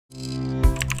A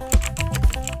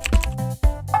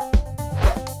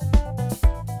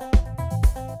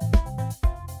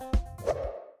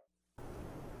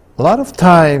lot of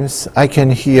times I can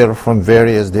hear from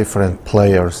various different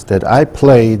players that I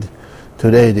played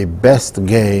today the best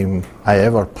game I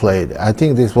ever played. I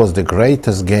think this was the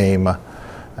greatest game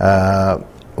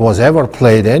was ever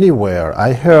played anywhere.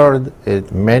 I heard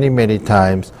it many, many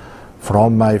times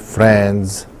from my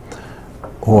friends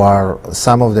who are,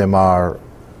 some of them are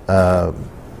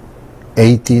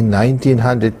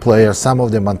 1900 players, some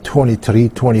of them are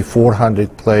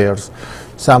 2400 players,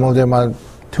 some of them are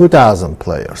 2,000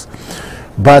 players.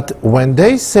 But when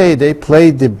they say they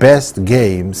played the best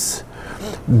games,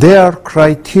 their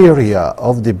criteria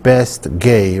of the best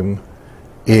game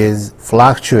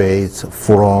fluctuates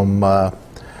from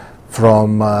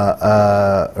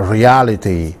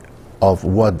reality of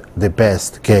what the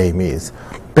best game is.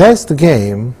 Best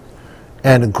game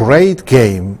and great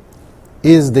game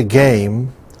is the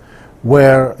game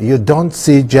where you don't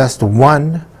see just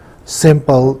one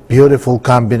simple, beautiful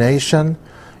combination.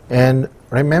 And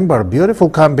remember, beautiful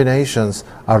combinations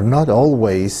are not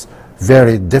always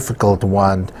very difficult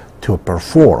one to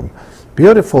perform.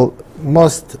 Beautiful,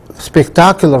 most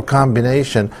spectacular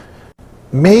combination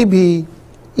may be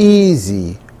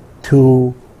easy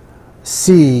to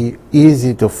see,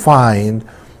 easy to find,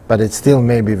 but it still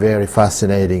may be very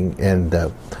fascinating and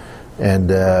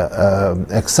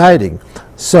exciting.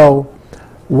 So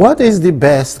what is the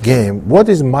best game? What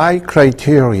is my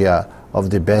criteria of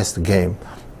the best game?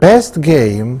 Best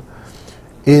game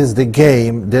is the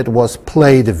game that was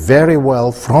played very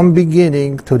well from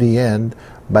beginning to the end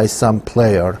by some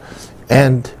player,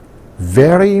 and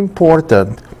very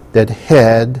important, that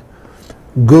had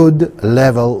good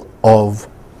level of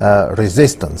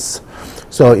resistance.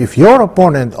 So if your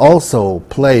opponent also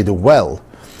played well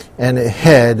and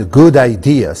had good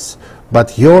ideas,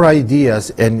 but your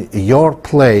ideas and your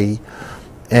play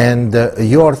and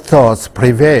your thoughts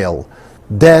prevail,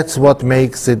 that's what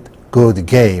makes it good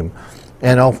game.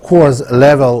 And of course,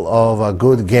 level of a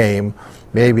good game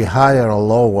may be higher or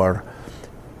lower,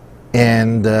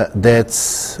 and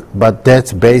that's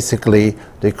basically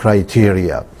the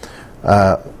criteria.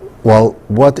 Well,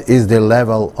 what is the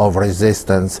level of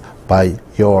resistance by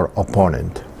your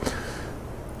opponent?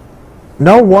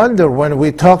 No wonder when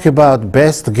we talk about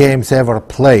best games ever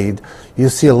played, you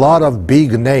see a lot of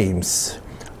big names,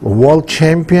 world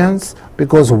champions,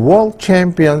 because world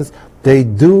champions, they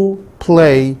do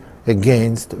play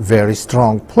against very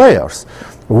strong players.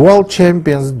 World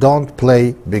champions don't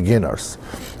play beginners,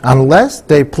 unless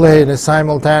they play in a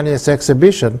simultaneous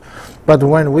exhibition. But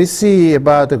when we see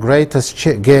about the greatest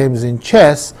games in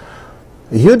chess,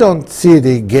 you don't see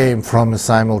the game from a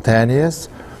simultaneous.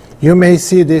 You may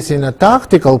see this in a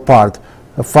tactical part.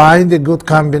 Find a good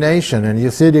combination, and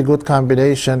you see the good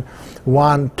combination,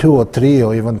 1, 2, or 3,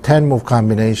 or even 10 move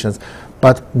combinations,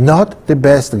 but not the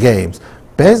best games.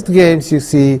 Best games you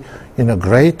see in the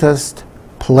greatest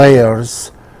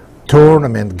players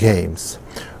tournament games.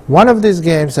 One of these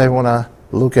games I want to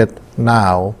look at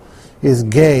now is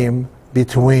game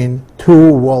between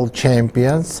two world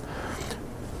champions,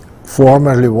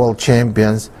 formerly world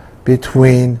champions,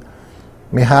 between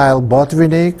Mikhail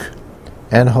Botvinnik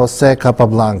and Jose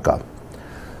Capablanca.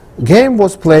 Game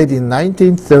was played in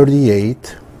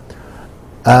 1938.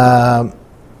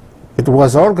 It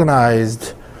was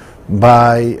organized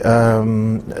by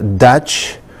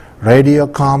Dutch radio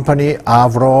company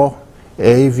Azzurro,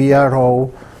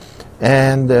 AVRO,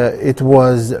 and it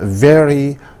was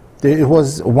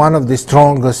one of the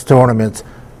strongest tournaments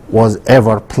was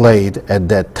ever played at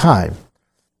that time.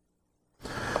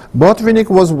 Botvinnik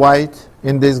was white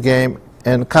in this game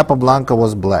and Capablanca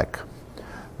was black.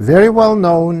 Very well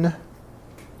known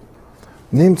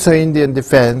Nimzo-Indian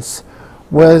defense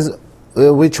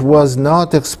which was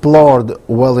not explored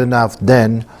well enough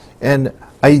then, and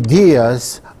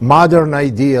ideas, modern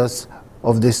ideas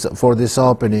of for this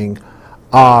opening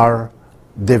are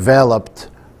developed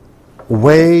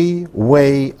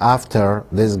way after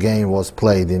this game was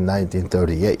played in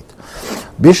 1938.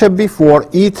 Bishop b4,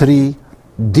 e3,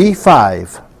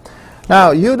 d5.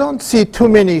 Now you don't see too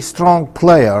many strong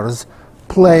players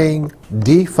playing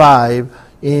d5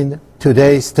 in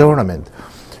today's tournament,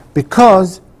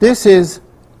 because this is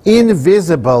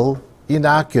invisible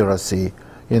inaccuracy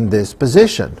in this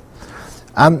position.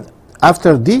 And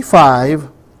after d5,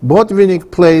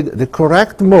 Botvinnik played the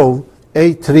correct move,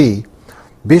 a3,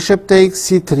 bishop takes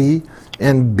c3,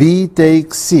 and b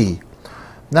takes c.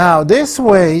 Now this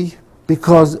way,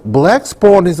 because black's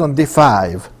pawn is on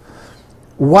d5,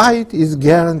 white is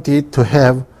guaranteed to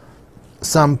have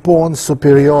some pawn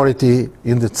superiority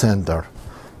in the center.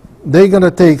 They're going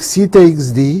to take c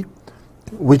takes d,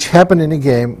 which happened in the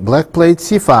game. Black played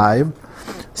c5,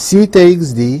 c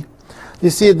takes d. You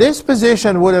see, this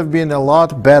position would have been a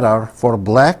lot better for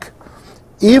black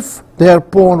if their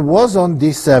pawn was on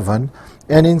d7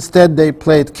 and instead they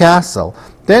played castle.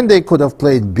 Then they could have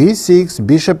played b6,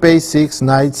 bishop a6,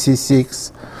 knight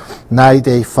c6, knight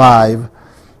a5,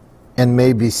 and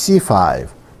maybe c5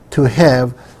 to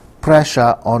have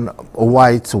pressure on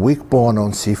white's weak pawn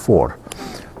on c4.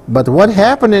 But what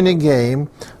happened in the game,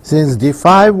 since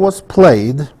d5 was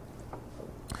played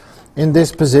in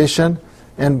this position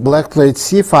and black played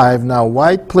c5, now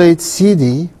white played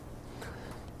cd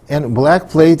and black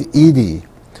played ed.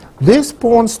 This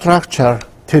pawn structure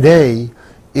today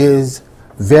is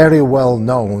very well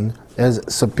known as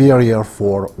superior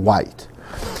for white.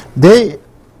 They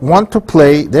want to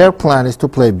play, their plan is to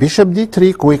play bishop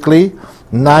d3 quickly,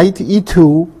 knight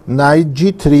e2, knight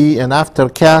g3, and after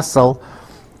castle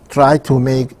try to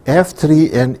make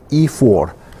f3 and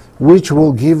e4, which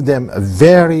will give them a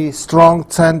very strong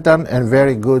center and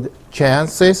very good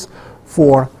chances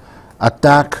for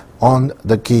attack on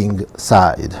the king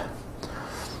side.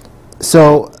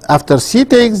 So after c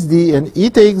takes d and e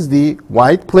takes d,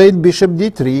 white played bishop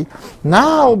d3.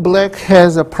 Now black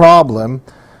has a problem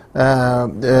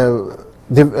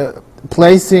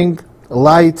placing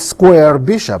light square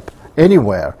bishop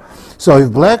anywhere. So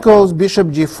if black goes bishop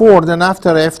g4, then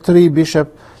after f3,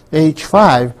 bishop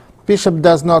h5, bishop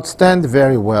does not stand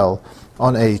very well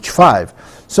on h5.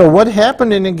 So what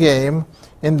happened in the game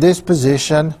in this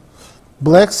position,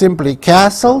 black simply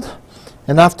castled,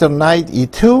 and after knight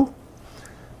e2,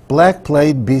 black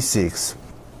played b6.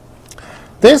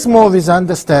 This move is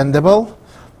understandable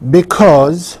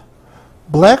because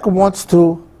black wants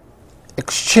to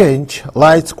exchange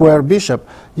light square bishop.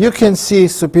 You can see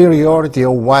superiority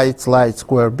of white's light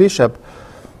square bishop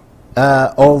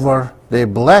over the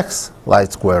black's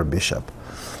light square bishop.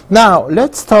 Now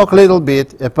let's talk a little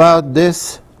bit about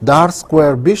this dark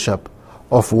square bishop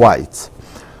of white's.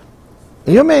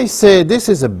 You may say this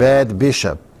is a bad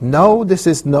bishop. No, this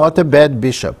is not a bad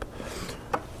bishop.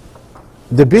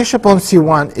 The bishop on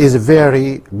c1 is a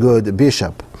very good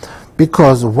bishop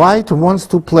because white wants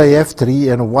to play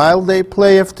f3, and while they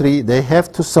play f3 they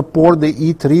have to support the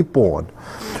e3 pawn,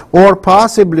 or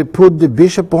possibly put the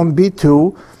bishop on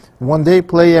b2. When they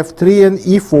play f3 and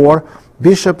e4,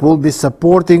 bishop will be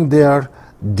supporting their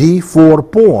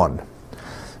d4 pawn.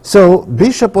 So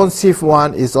bishop on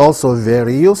c1 is also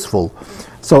very useful.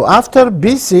 So after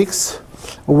b6,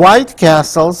 white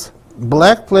castles,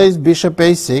 black plays bishop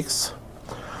a6,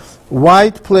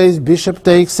 white plays bishop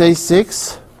takes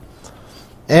a6,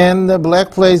 and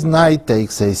black plays knight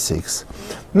takes a6.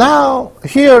 Now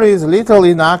here is little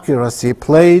inaccuracy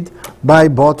played by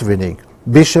Botvinnik,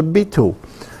 bishop b2.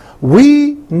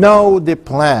 We know the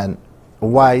plan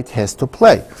white has to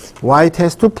play. White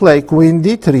has to play queen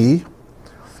d3,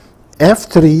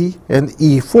 f3, and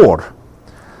e4.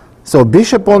 So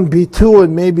bishop on b2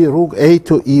 and maybe rook a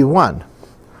to e1.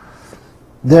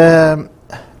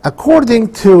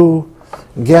 According to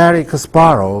Garry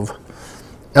Kasparov,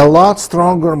 a lot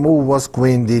stronger move was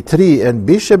queen d3, and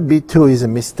bishop b2 is a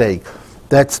mistake.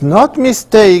 That's not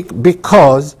mistake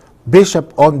because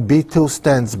bishop on b2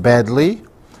 stands badly.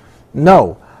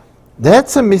 No,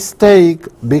 that's a mistake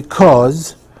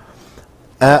because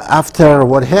after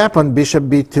what happened, bishop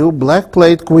b2, black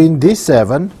played queen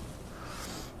d7,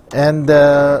 and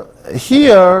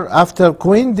here after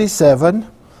queen d7,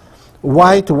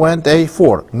 white went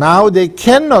a4. Now they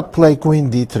cannot play queen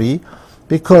d3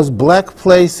 because black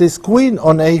places queen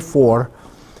on a4.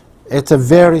 It's a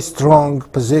very strong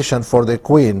position for the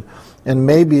queen, and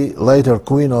maybe later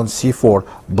queen on c4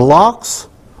 blocks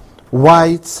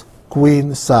white's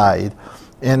queen side.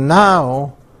 And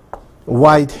now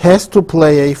white has to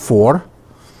play a4,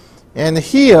 and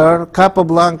here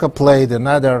Capablanca played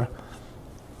another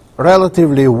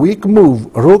relatively weak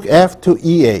move, rook f to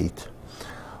e8.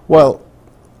 Well,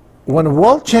 when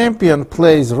world champion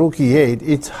plays rook e8,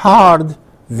 it's hard,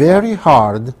 very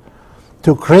hard,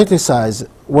 to criticize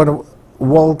when a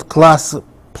world-class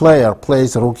player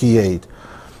plays rook e8.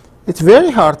 It's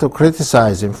very hard to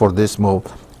criticize him for this move,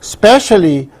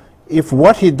 especially if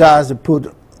what he does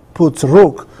puts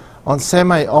rook on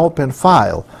semi-open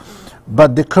file.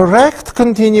 But the correct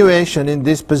continuation in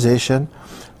this position,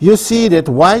 you see that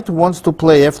white wants to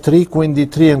play f3, queen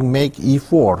d3, and make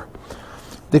e4.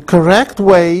 The correct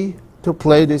way to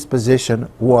play this position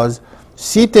was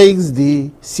c takes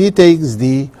d,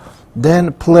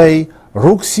 then play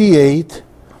rook c8,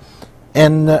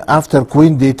 and after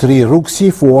queen d3, rook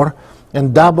c4,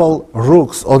 and double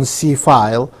rooks on c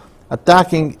file,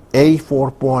 attacking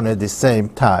a4 pawn at the same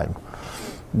time.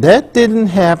 That didn't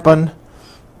happen,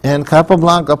 and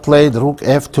Capablanca played rook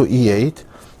f to e8,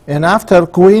 and after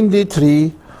queen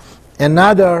d3,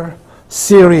 another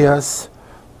serious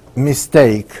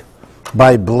mistake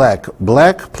by black.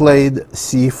 Black played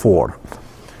c4.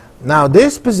 Now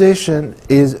this position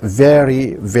is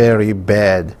very, very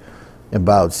bad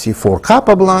about c4.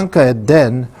 Capablanca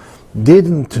then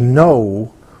didn't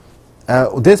know,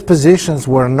 these positions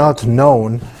were not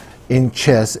known in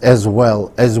chess as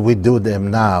well as we do them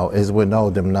now, as we know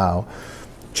them now.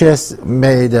 Chess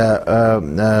made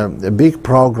a big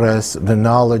progress, the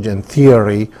knowledge and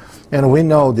theory, and we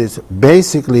know this.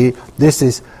 Basically, this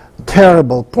is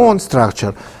terrible pawn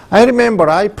structure. I remember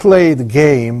I played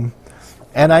game,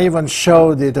 and I even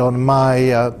showed it on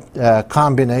my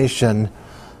combination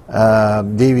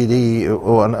DVD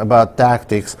about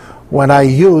tactics, when I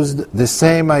used the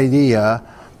same idea.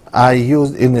 I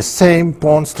used in the same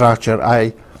pawn structure.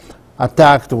 I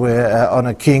attacked on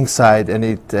a king side, and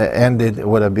it ended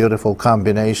with a beautiful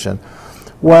combination.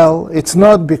 Well, it's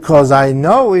not because I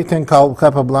know it and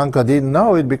Capablanca didn't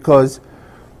know it, because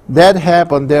that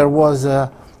happened. There was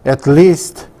at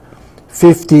least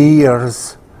 50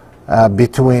 years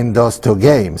between those two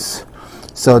games.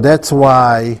 So that's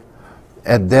why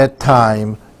at that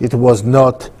time it was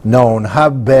not known how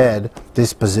bad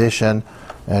this position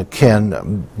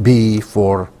can be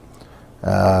for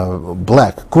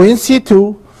black. Queen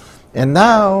c2, and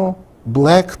now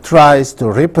black tries to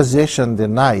reposition the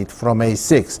knight from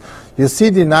a6. You see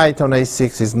the knight on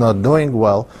a6 is not doing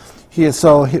well here,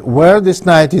 so where this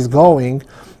knight is going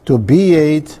to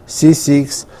b8,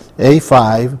 c6,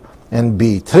 a5, and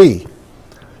b3.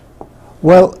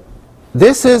 Well,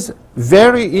 this is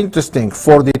very interesting.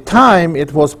 For the time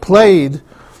it was played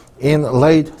in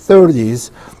late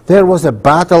 30s, there was a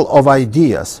battle of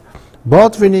ideas.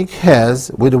 Botvinnik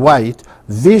has, with white,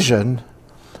 vision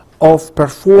of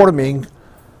performing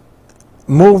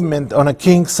movement on a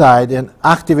king side and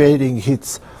activating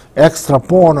his extra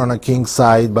pawn on a king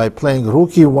side by playing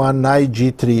rook e1, knight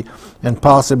g3, and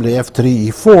possibly f3,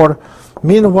 e4.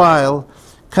 Meanwhile,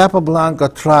 Capablanca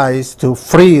tries to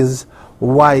freeze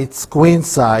white's queen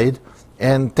side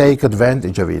and take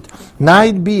advantage of it.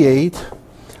 Knight b8,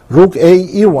 rook a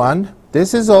e1.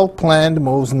 This is all planned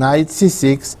moves. Knight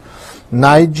c6,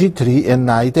 knight g3, and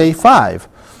knight a5.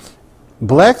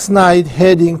 Black's knight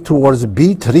heading towards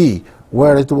b3,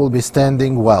 where it will be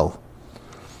standing well.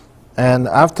 And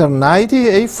after knight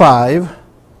a5,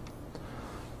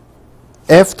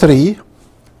 f3,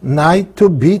 knight to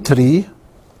b3,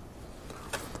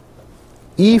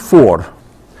 e4.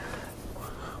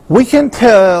 We can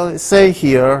say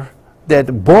here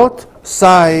that both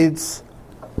sides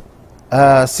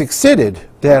succeeded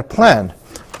their plan.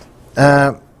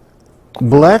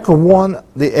 Black won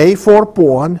the a4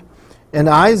 pawn and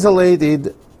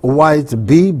isolated white's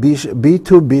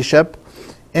b2 bishop,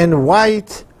 and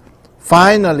white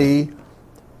finally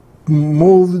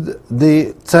moved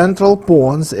the central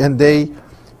pawns, and they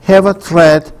have a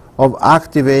threat of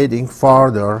activating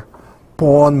further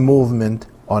pawn movement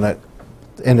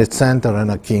in the center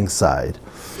and a king side.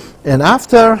 And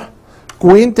after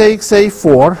queen takes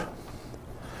a4,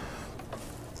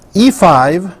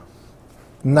 e5,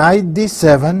 knight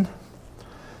d7,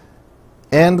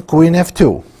 and queen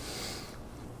f2.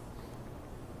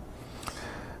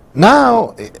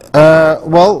 Now,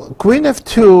 well, queen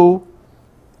f2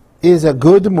 is a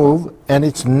good move, and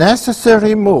it's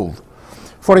necessary move.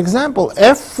 For example,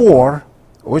 f4,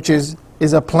 which is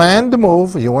a planned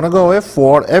move. You want to go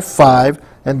f4, f5,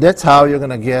 and that's how you're going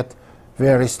to get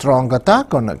very strong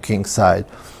attack on the king side.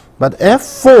 But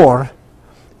f4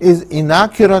 is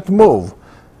inaccurate move.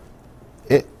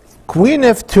 Queen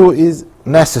f2 is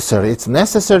necessary. It's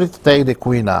necessary to take the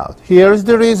queen out. Here's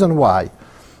the reason why.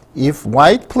 If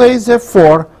white plays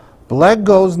f4, black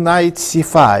goes knight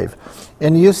c5.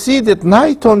 And you see that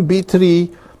knight on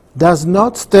b3 does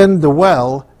not stand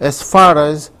well, as far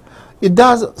as it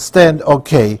does stand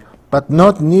okay, but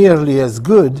not nearly as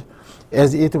good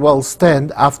as it will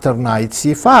stand after knight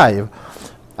c5.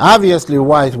 Obviously,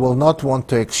 white will not want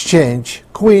to exchange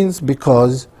queens,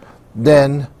 because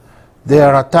then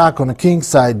their attack on the king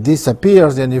side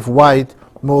disappears, and if white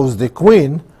moves the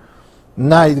queen,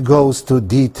 knight goes to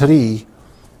d3,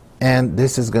 and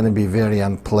this is going to be very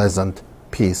unpleasant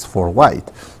piece for white.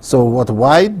 So what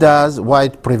white does,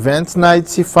 white prevents knight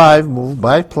c5 move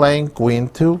by playing queen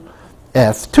to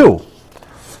f2.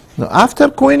 Now after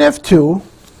queen f2,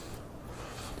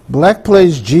 black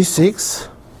plays g6.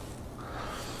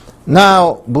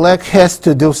 Now black has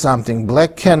to do something.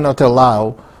 Black cannot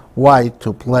allow white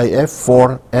to play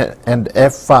f4 and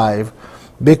f5,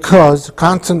 because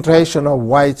concentration of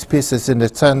white's pieces in the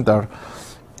center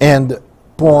and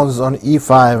pawns on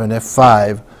e5 and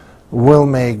f5 will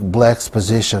make black's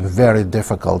position very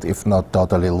difficult, if not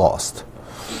totally lost.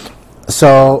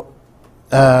 So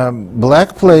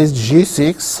black plays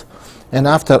g6, and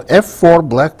after f4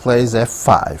 black plays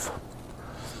f5.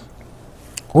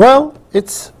 Well,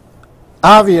 it's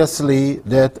obviously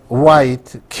that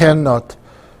white cannot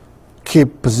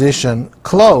keep position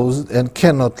closed and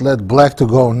cannot let black to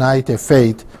go knight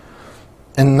f8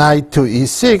 and knight to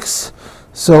e6.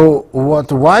 So what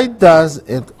white does,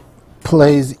 it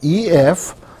plays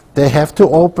ef. They have to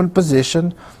open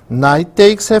position. Knight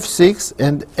takes f6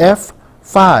 and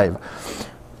f5.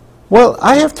 Well,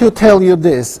 I have to tell you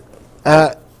this.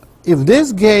 If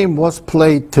this game was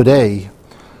played today,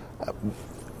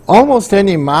 almost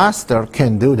any master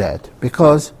can do that,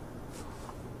 because,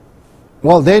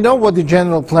 well, they know what the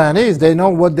general plan is, they know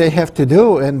what they have to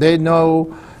do, and they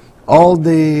know all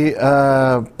the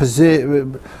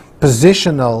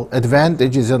positional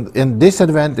advantages and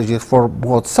disadvantages for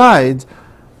both sides,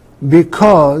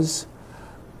 because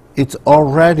it's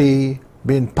already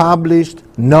been published,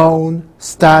 known,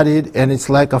 studied, and it's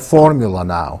like a formula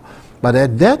now. But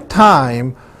at that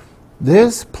time,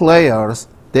 these players,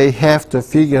 they have to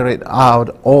figure it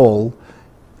out all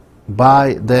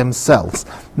by themselves.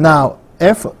 Now,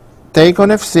 take on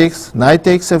f6, knight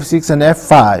takes f6 and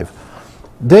f5.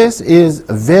 This is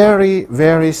very,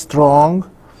 very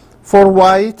strong for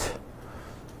white.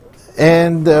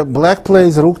 And black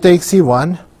plays rook takes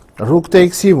e1, rook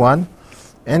takes e1,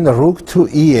 and rook to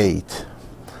e8.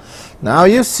 Now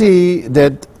you see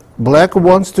that black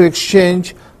wants to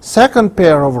exchange second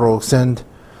pair of rooks, and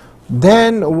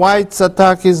then white's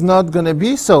attack is not going to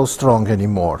be so strong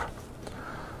anymore.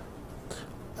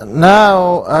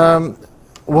 Now,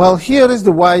 well, here is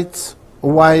the white's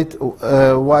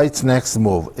next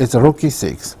move. It's rook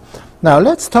e6. Now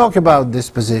let's talk about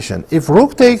this position. If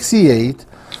rook takes e8,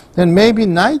 then maybe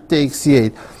knight takes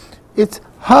e8. It's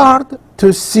hard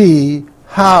to see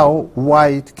how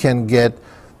white can get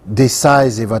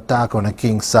decisive attack on a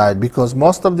king's side, because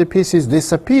most of the pieces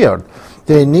disappeared.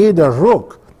 They need a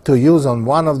rook to use on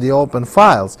one of the open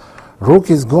files.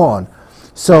 Rook is gone.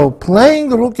 So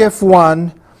playing rook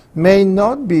f1 may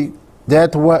not be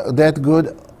that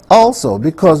good also,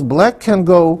 because black can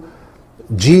go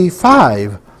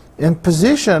g5 and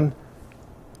position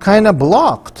kind of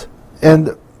blocked,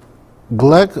 and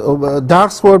black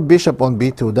dark square bishop on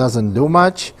b2 doesn't do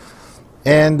much,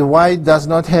 and white does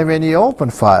not have any open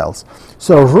files.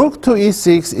 So rook to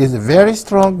e6 is a very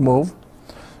strong move.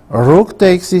 Rook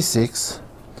takes e6,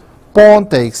 pawn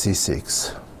takes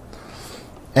e6,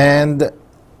 and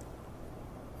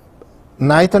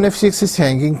knight on f6 is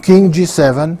hanging, king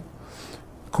g7,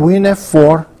 queen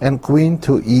f4, and queen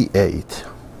to e8.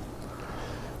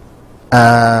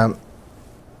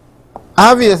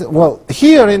 Well,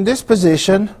 here in this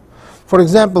position, for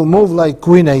example, move like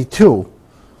queen a2,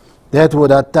 that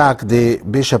would attack the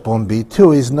bishop on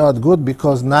b2 is not good,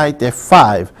 because knight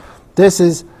f5. This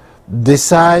is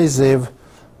decisive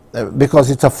because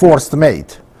it's a forced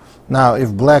mate. Now,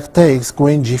 if black takes,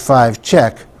 queen g5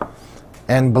 check,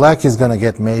 and black is going to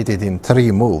get mated in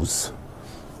 3 moves.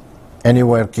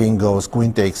 Anywhere king goes,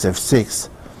 queen takes f6,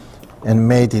 and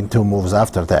mate in 2 moves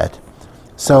after that.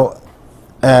 So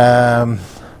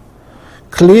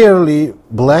clearly,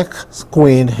 black's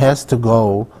queen has to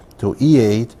go to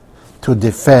e8 to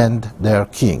defend their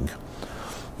king.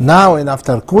 Now, and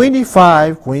after queen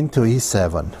e5, queen to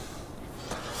e7.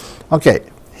 Okay,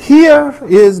 here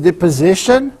is the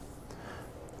position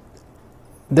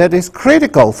that is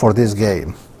critical for this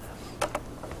game.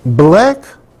 Black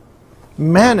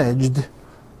managed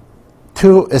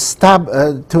to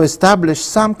establish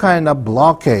some kind of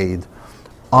blockade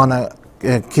on a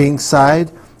king's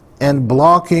side and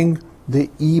blocking the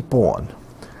e-pawn.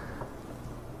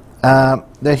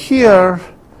 Here,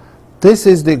 this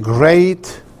is the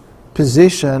great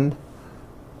position,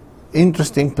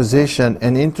 interesting position,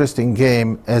 and interesting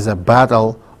game as a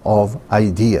battle of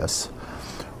ideas.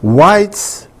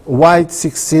 White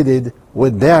succeeded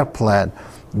with their plan.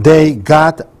 They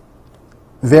got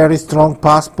very strong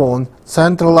pass pawn,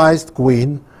 centralized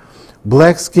queen.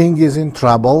 Black's king is in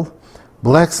trouble.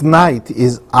 Black's knight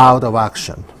is out of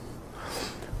action.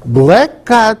 Black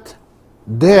got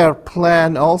their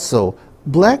plan also.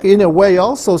 Black, in a way,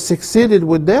 also succeeded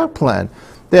with their plan.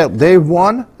 They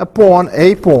won a pawn.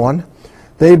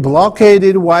 They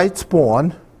blockaded white's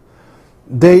pawn.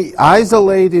 They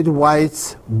isolated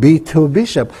white's b2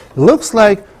 bishop. Looks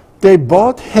like they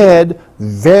both had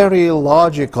very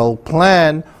logical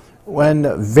plan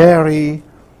very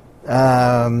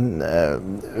plan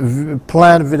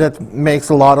that makes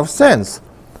a lot of sense.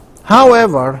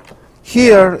 However,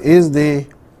 here is the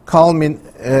climax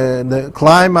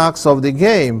of the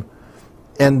game,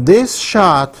 and this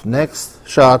shot, next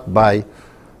shot by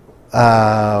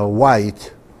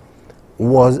White,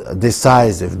 was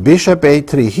decisive. Bishop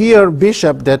a3. Here,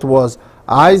 bishop that was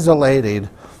isolated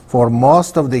for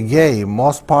most of the game,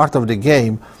 most part of the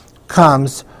game,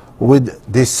 comes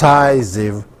with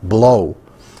decisive blow.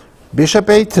 Bishop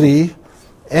a3,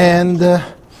 and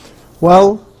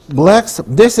well,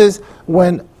 this is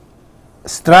when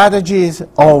strategy is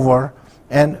over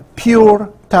and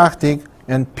pure tactic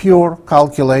and pure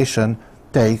calculation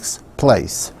takes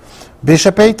place.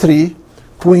 Bishop a3,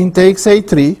 queen takes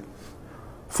a3,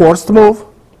 forced move,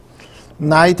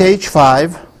 knight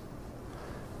h5,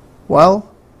 well,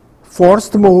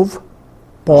 forced move,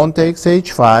 pawn takes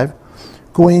h5,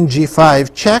 queen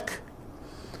g5 check,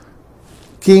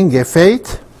 king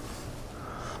f8,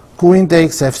 queen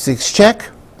takes f6 check.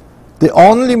 The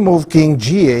only move, king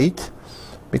g8,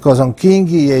 because on king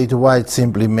e8 white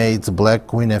simply mates black,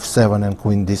 queen f7 and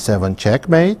queen d7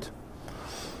 checkmate.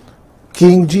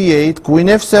 King g8, queen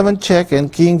f7 check, and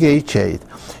king h8.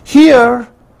 Here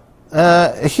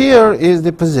is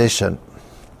the position.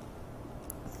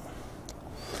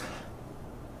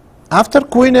 After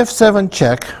queen f7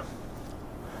 check,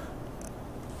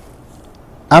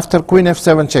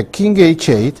 king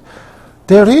h8,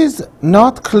 there is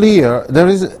not clear,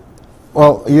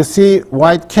 well, you see,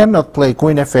 white cannot play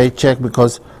queen f8 check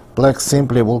because black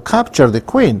simply will capture the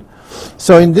queen.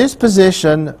 So in this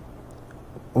position,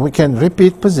 we can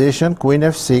repeat position, queen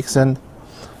f6 and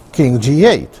king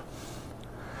g8.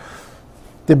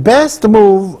 The best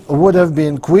move would have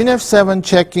been queen f7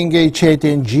 check, king h8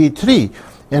 and g3,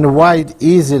 and white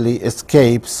easily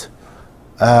escapes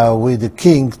with the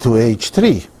king to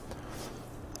h3.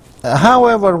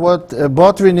 However, what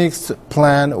Botvinnik's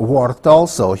plan worked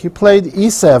also. He played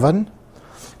e7,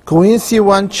 queen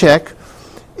c1 check.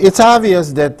 It's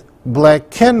obvious that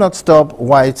black cannot stop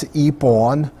white's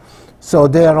e-pawn, so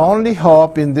their only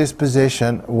hope in this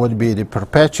position would be the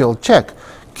perpetual check.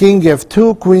 King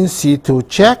f2, queen c2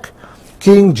 check,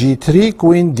 king g3,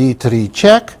 queen d3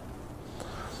 check,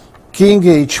 king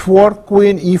h4,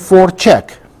 queen e4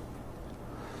 check.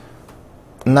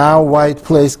 Now white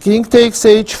plays king takes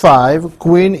h5,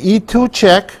 queen e2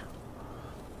 check,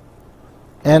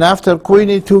 and after queen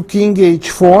e2, king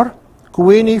h4,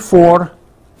 queen e4,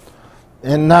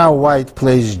 and now white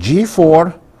plays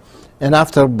g4, and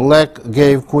after black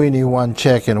gave queen e1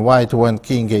 check and white went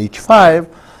king h5,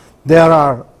 there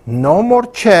are no more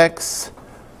checks,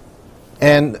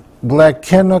 and black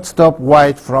cannot stop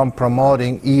white from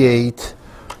promoting e8,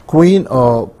 queen,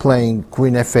 or playing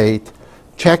queen f8,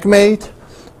 checkmate.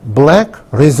 Black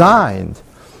resigned.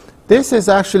 This is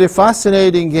actually a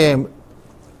fascinating game.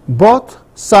 Both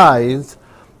sides,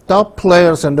 top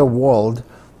players in the world,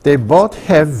 they both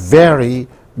have very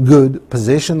good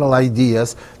positional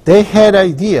ideas. They had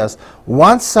ideas.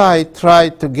 One side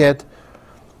tried to get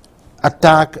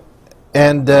attack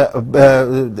and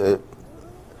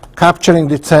capturing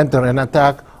the center and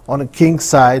attack on the king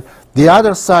side. The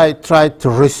other side tried to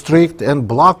restrict and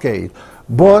blockade.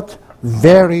 Both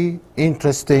very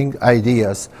interesting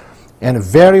ideas and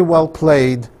very well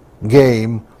played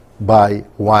game by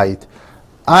white.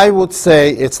 I would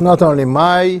say it's not only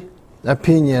my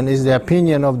opinion, it's the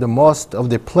opinion of the most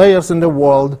of the players in the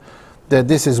world that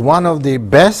this is one of the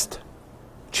best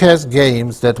chess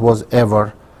games that was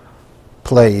ever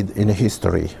played in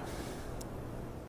history.